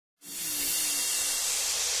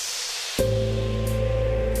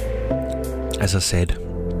as I said,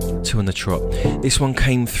 2 on the trot. This one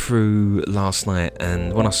came through last night,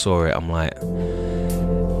 and when I saw it, I'm like,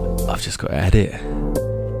 I've just got to add it.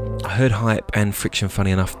 I heard Hype and Friction,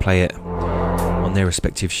 funny enough, play it on their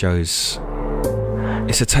respective shows.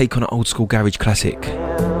 It's a take on an old school garage classic.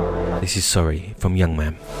 This is Sorry from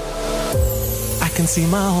Youngman. I can see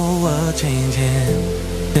my whole world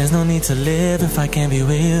changing. There's no need to live if I can't be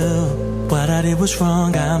with you. What I did was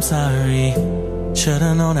wrong, I'm sorry.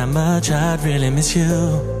 Should've known that much, I'd really miss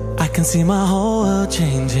you. I can see my whole world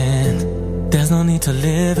changing. There's no need to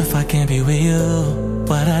live if I can't be with you.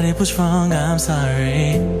 What I did was wrong, I'm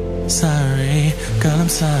sorry. Sorry, girl, I'm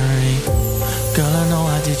sorry. Girl, I know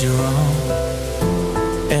I did you wrong,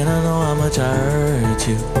 and I know how much I hurt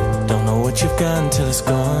you. Don't know what you've got until it's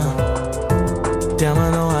gone. Damn,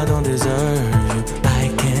 I know I don't deserve you.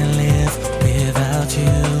 I can't live without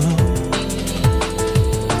you.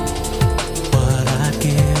 What I'd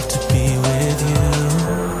give to be with you.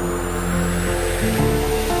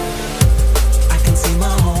 I can see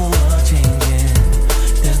my whole world changing.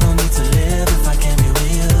 There's no need to live if I can't be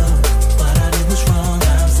with you. What I did was wrong,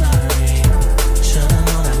 I'm sorry. Should've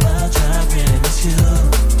known that much, I really miss you.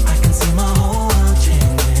 I can see my whole world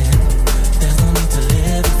changing. There's no need to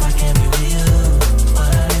live if I can't be with you.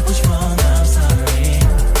 What I did was wrong, I'm sorry.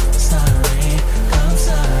 Sorry, I'm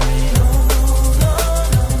sorry. No, no,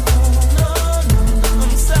 no, no, no, no,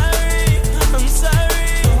 I'm sorry. I'm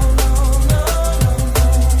sorry. No, no,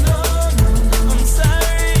 no, no, no, no, I'm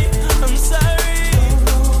sorry. I'm sorry.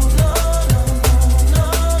 No, no, no, no,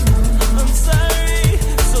 no, I'm sorry.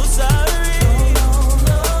 So sorry. No,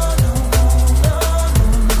 no, no, no, no.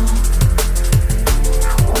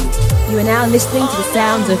 You are now listening to the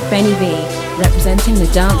sounds of Benny V, representing the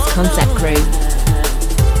Dance Concept Crew.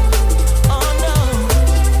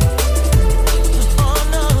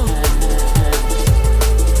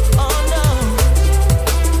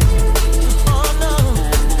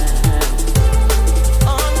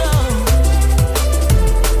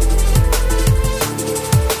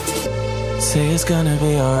 Say it's gonna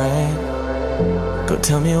be alright. Go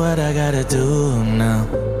tell me what I gotta do now.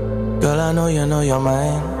 Girl, I know you're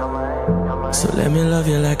mine. So let me love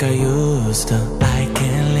you like I used to. I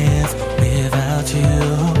can't live without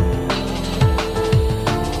you.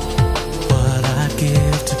 What I'd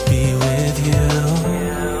give to be with you.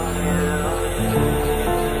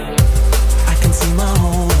 I can see my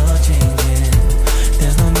whole world changing.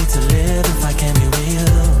 There's no need to live if I can't be with you.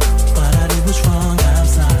 What I did was wrong, I'm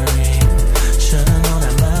sorry. Should've known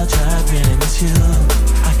that much, I really miss you.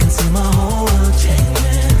 I can see my whole world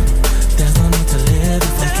changing. There's no need to live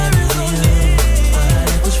if I can't be with you. What I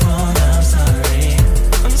did was wrong, I'm sorry.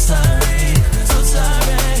 I'm sorry, so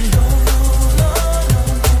sorry.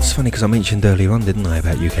 It's funny because I mentioned earlier on, didn't I,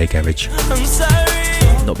 about UK Garage I'm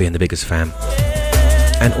sorry. not being the biggest fan.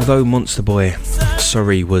 And although Monster Boy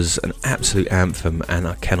Sorry was an absolute anthem, and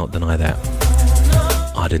I cannot deny that,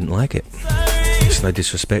 I didn't like it. It's no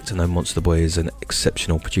disrespect, I know Monster Boy is an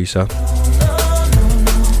exceptional producer.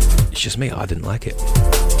 It's just me, I didn't like it.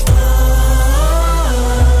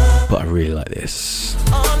 But I really like this.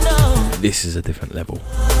 This is a different level.